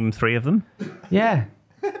Can you name 3 of them? Yeah.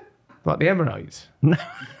 What, the hemorrhoids? No,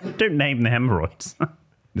 don't name the hemorrhoids.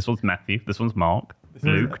 This one's Matthew. This one's Mark.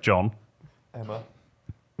 Luke. John. Emma.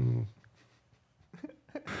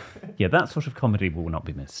 Yeah, that sort of comedy will not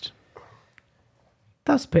be missed.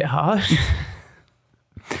 That's a bit harsh.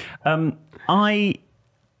 I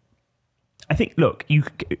think, look,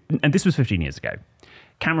 and this was 15 years ago.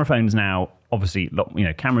 Camera phones now, obviously,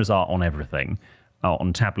 cameras are on everything,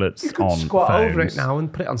 on tablets, You could on squat phones. over it now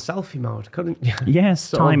and put it on selfie mode, couldn't you?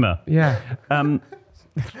 Yes, timer. Yeah.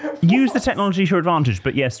 Use the technology to your advantage,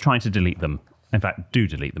 but yes, try to delete them. In fact, do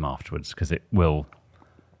delete them afterwards because it will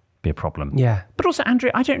be a problem. Yeah. But also,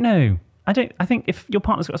 Andrea, I don't know. I think if your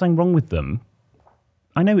partner's got something wrong with them,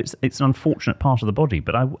 I know it's an unfortunate part of the body,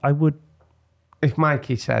 but I would. If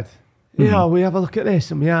Mikey said, "Yeah, we have a look at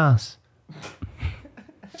this and my ass,"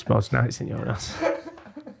 I suppose now it's in your ass.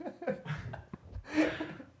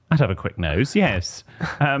 I'd have a quick nose, yes.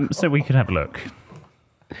 So we could have a look.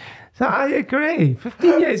 So I agree.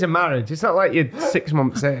 15 years of marriage. It's not like you're 6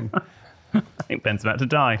 months in. I think Ben's about to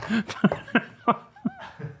die.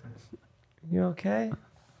 You okay?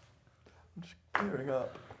 Gearing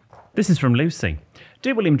up. This is from Lucy.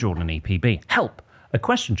 Dear William Jordan EPB, help! A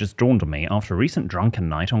question just dawned on me after a recent drunken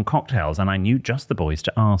night on cocktails, and I knew just the boys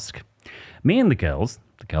to ask. Me and the girls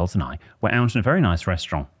and I, were out in a very nice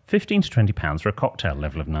restaurant. £15 to £20 for a cocktail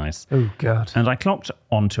level of nice. Oh, God. And I clocked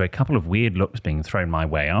onto a couple of weird looks being thrown my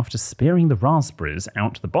way after spearing the raspberries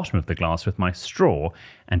out to the bottom of the glass with my straw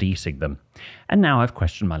and eating them. And now I've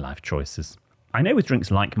questioned my life choices. I know with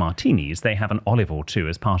drinks like martinis, they have an olive or two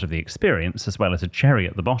as part of the experience, as well as a cherry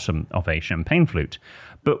at the bottom of a champagne flute.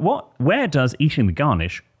 But where does eating the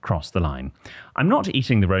garnish cross the line? I'm not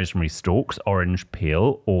eating the rosemary stalks, orange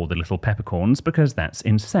peel, or the little peppercorns because that's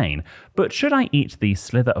insane. But should I eat the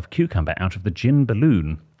slither of cucumber out of the gin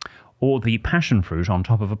balloon? Or the passion fruit on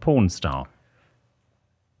top of a porn star?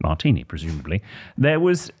 Martini, presumably. There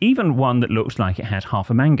was even one that looked like it had half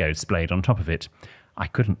a mango splayed on top of it. I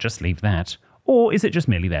couldn't just leave that. Or is it just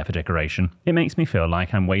merely there for decoration? It makes me feel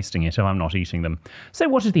like I'm wasting it if I'm not eating them. So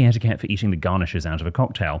what is the etiquette for eating the garnishes out of a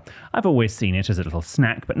cocktail? I've always seen it as a little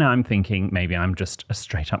snack, but now I'm thinking maybe I'm just a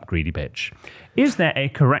straight-up greedy bitch. Is there a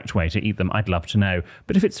correct way to eat them? I'd love to know.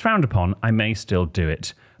 But if it's frowned upon, I may still do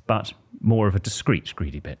it. But more of a discreet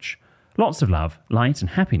greedy bitch. Lots of love, light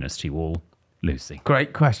and happiness to you all. Lucy.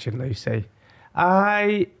 Great question, Lucy.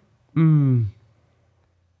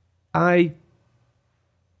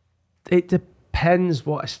 It depends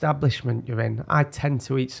what establishment you're in. I tend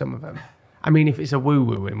to eat some of them. I mean, if it's a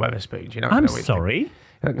woo-woo in Wetherspoons, you're not I'm going to eat sorry. You're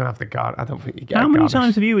not going to have the garnish. I don't think you get How a many garnish.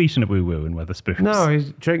 times have you eaten a woo-woo in Wetherspoons? No,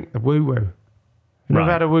 you drink the woo-woo. You've never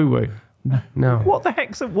Right. had a woo-woo? No. What the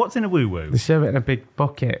heck's what's in a woo-woo? They serve it in a big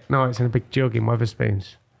bucket. No, it's in a big jug in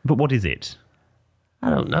Wetherspoons. But what is it? I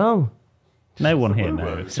don't know. No one here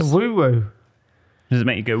knows. It's a woo-woo. Does it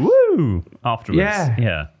make you go woo afterwards? Yeah.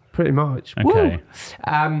 Yeah. Pretty much. Okay.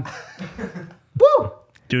 Woo. Woo.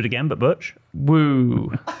 Do it again, but Butch.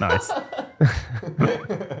 Woo. Nice.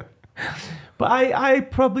 But I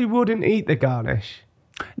probably wouldn't eat the garnish.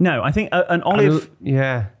 No, I think an olive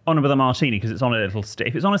Yeah. on it with a martini because it's on a little stick.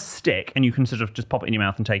 If it's on a stick and you can sort of just pop it in your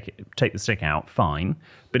mouth and take the stick out, fine.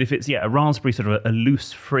 But if it's a raspberry, sort of a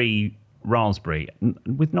loose, free raspberry,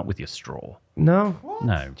 not with your straw. No?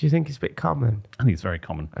 No, Do you think it's a bit common? I think it's very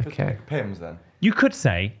common. Okay. Pims then. You could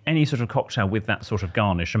say any sort of cocktail with that sort of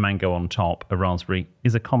garnish, a mango on top, a raspberry,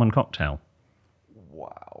 is a common cocktail.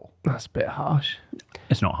 Wow. That's a bit harsh.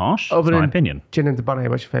 It's not harsh. Other It's my than opinion. Gin and Debonnaire,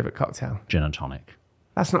 what's your favourite cocktail? Gin and tonic.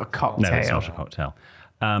 That's not a cocktail. No, it's not a cocktail.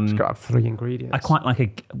 It's got to have 3 ingredients. I quite like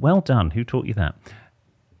a... Well done. Who taught you that?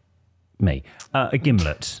 Me. A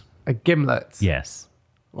gimlet. A gimlet? Yes.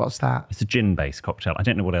 What's that? It's a gin-based cocktail. I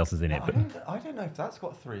don't know what else is in it, but I don't know if that's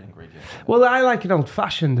got 3 ingredients. Well, I like an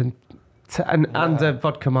old-fashioned and a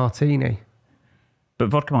vodka martini. But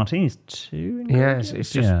vodka martinis, 2 Yeah, it's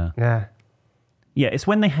just yeah. Yeah, it's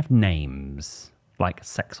when they have names, like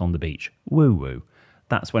Sex on the Beach, woo-woo.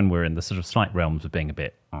 That's when we're in the sort of slight realms of being a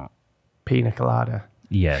bit... Pina colada.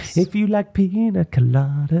 Yes. If you like pina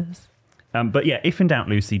coladas. But yeah, if in doubt,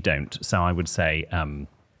 Lucy, don't. So I would say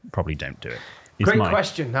probably don't do it. Great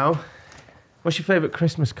question, though. What's your favourite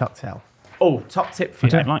Christmas cocktail? Oh, top tip for I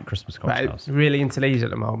you. don't like Christmas Right, cocktails. really into these at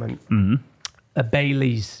the moment. A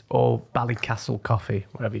Bailey's or Ballycastle coffee,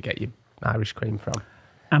 wherever you get your Irish cream from.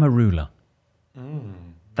 Amarula.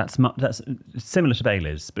 That's similar to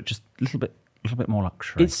Bailey's, but just a little bit more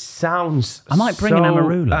luxury. It sounds. I might bring an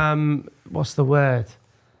Amarula. What's the word?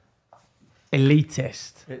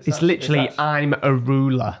 Elitist. It's literally I'm a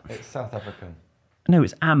ruler. It's South African. No,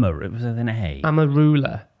 it's Amar. It was with an A. I'm a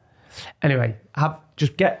ruler. Anyway,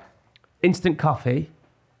 just get instant coffee,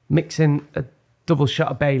 mix in a double shot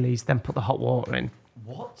of Bailey's, then put the hot water in.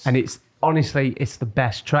 What? And it's the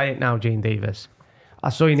best. Try it now, Gene Divas.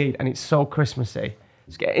 That's all you need, and it's so Christmassy.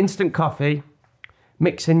 Just get instant coffee,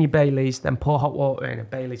 mix in your Baileys, then pour hot water in a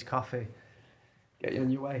Bailey's coffee. Get you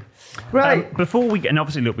on your way. Right. Before we get, and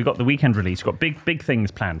obviously, look, we've got the weekend release. We've got big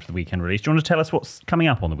things planned for the weekend release. Do you want to tell us what's coming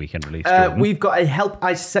up on the weekend release, Jordan? We've got a Help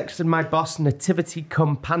I Sexted My Boss Nativity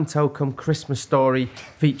cum Panto cum Christmas story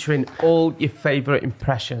featuring all your favourite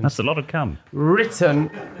impressions. That's a lot of cum.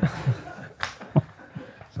 Written...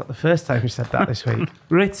 It's not the first time we said that this week.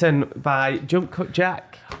 Written by Jump Cut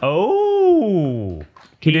Jack. Oh!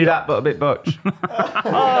 Can you do that, but a bit butch?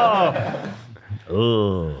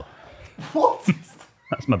 Oh. What?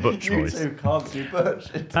 That's my butch You voice. two can't do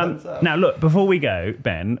butch, it turns out. Now, look, before we go,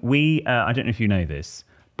 Ben, we, I don't know if you know this,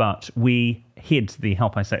 but we hid the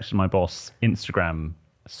Help I Sexted My Boss Instagram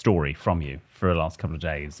story from you for the last couple of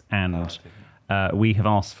days. And we have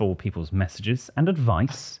asked for people's messages and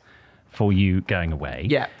advice for you going away.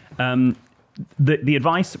 Yeah. The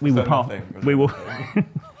advice we will pass... nothing? We will...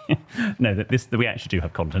 No, that we actually do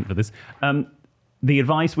have content for this. The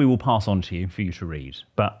advice we will pass on to you for you to read,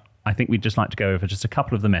 but I think we'd just like to go over just a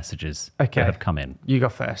couple of the messages that have come in. You go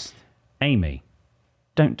first. Amy,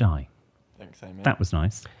 don't die. Thanks, Amy. That was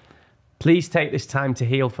nice. Please take this time to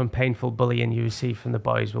heal from painful bullying you receive from the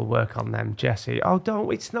boys. We'll work on them. Jesse. Oh,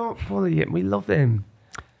 don't. It's not bullying. We love him.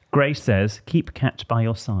 Grace says, keep Cat by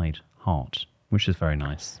your side, heart, which is very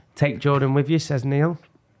nice. Take Jordan with you, says Neil.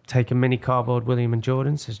 Take a mini cardboard William and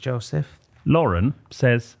Jordan, says Joseph. Lauren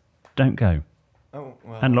says, don't go. Oh,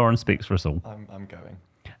 well, And Lauren speaks for us all. I'm going.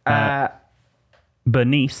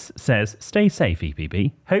 Bernice says, stay safe,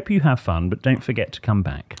 EPB. Hope you have fun, but don't forget to come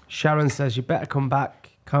back. Sharon says, you better come back.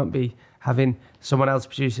 Can't be having someone else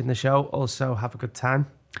producing the show. Also, have a good time.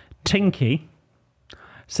 Tinky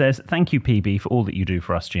says, thank you, PB, for all that you do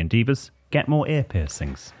for us G and Divas. Get more ear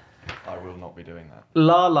piercings. I will not be doing that.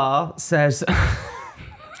 Lala says...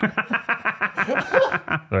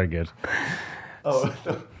 Very good. Oh,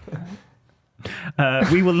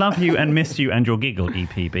 We will love you and miss you and your giggle,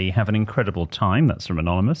 EPB. Have an incredible time. That's from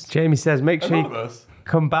Anonymous. Jamie says, make sure you Anonymous.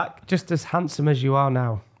 come back just as handsome as you are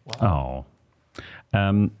now. Oh.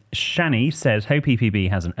 Shani says, hope EPB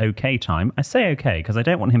has an okay time. I say okay because I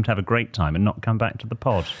don't want him to have a great time and not come back to the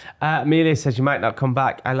pod. Amelia says, you might not come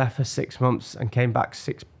back. I left for 6 months and came back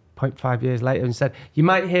 6.5 years later and said, you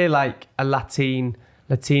might hear like a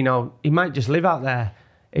Latino. He might just live out there.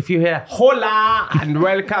 If you hear, hola, and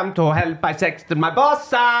welcome to Help I Sexted My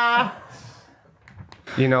Bossa,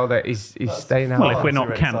 you know that he's staying out. Well, if we're too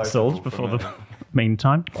not excitable cancelled for before me. the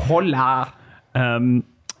meantime. Hola.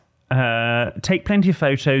 Take plenty of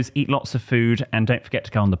photos, eat lots of food, and don't forget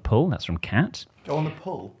to go on the pull. That's from Kat. Go on the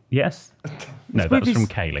pull. Yes? No, that was from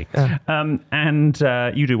Kaylee.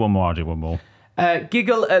 And you do one more, I'll do one more.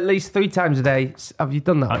 Giggle at least 3 times a day. Have you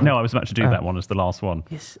done that? No, I was about to do that one as the last one.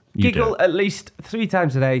 Yes. You Giggle do. at least 3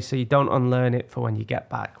 times a day so you don't unlearn it for when you get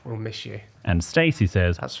back. We'll miss you. And Stacey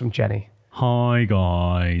says, That's from Jenny. hi,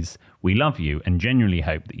 guys. We love you and genuinely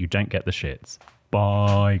hope that you don't get the shits.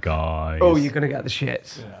 Bye, guys. Oh, you're going to get the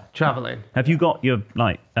shits. Yeah. Travelling. Have you got your,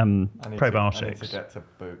 I need probiotics? to get to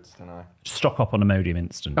Boots, don't I? Stock up on Imodium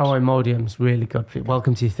Instant. Oh, Imodium's really good for you.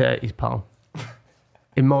 Welcome to your 30s, pal.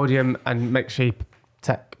 Imodium, and make sure you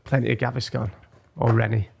take plenty of Gaviscon or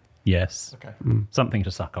Rennie. Yes. Okay. Something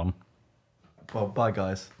to suck on. Well, bye,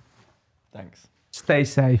 guys. Thanks. Stay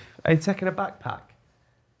safe. Are you taking a backpack?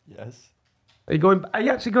 Yes. Are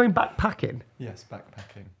you actually going backpacking? Yes,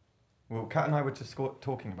 backpacking. Well, Kat and I were just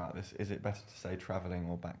talking about this. Is it better to say travelling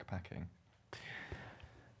or backpacking?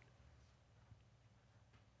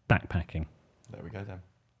 Backpacking. There we go then.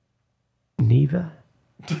 Neither.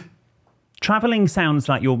 Travelling sounds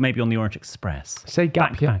like you're maybe on the Orient Express. Say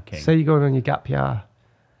gap year. Backpacking. Say you're going on your gap year.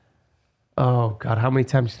 Oh, God. How many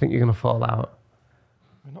times do you think you're going to fall out?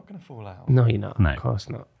 We're not going to fall out. No, you're not. No. Of course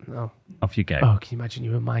not. No. Off you go. Oh, can you imagine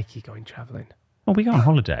you and Mikey going travelling? Well, we go on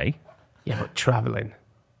holiday. Yeah, but travelling.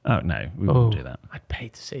 Oh, no, we wouldn't do that. I'd pay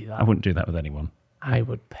to see that. I wouldn't do that with anyone. I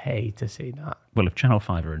would pay to see that. Well, if Channel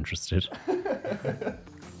 5 are interested.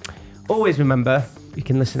 Always remember, you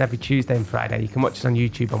can listen every Tuesday and Friday. You can watch us on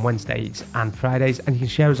YouTube on Wednesdays and Fridays, and you can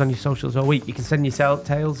share us on your socials all week. You can send your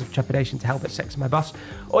tales of trepidation to help@sextedmyboss,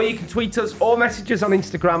 or you can tweet us or message us on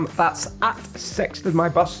Instagram. That's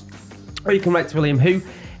 @sextedmyboss. Or you can write to William, who,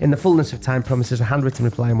 in the fullness of time, promises a handwritten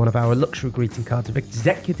reply on one of our luxury greeting cards of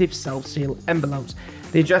executive self-seal envelopes.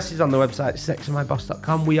 The address is on the website,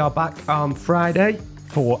 sextedmyboss.com. We are back on Friday.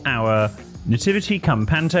 For our Nativity come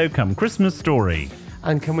Panto come Christmas story.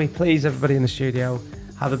 And can we please, everybody in the studio,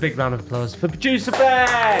 have a big round of applause for producer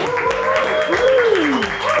Bay!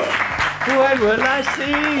 When will I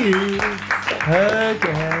see you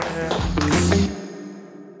again?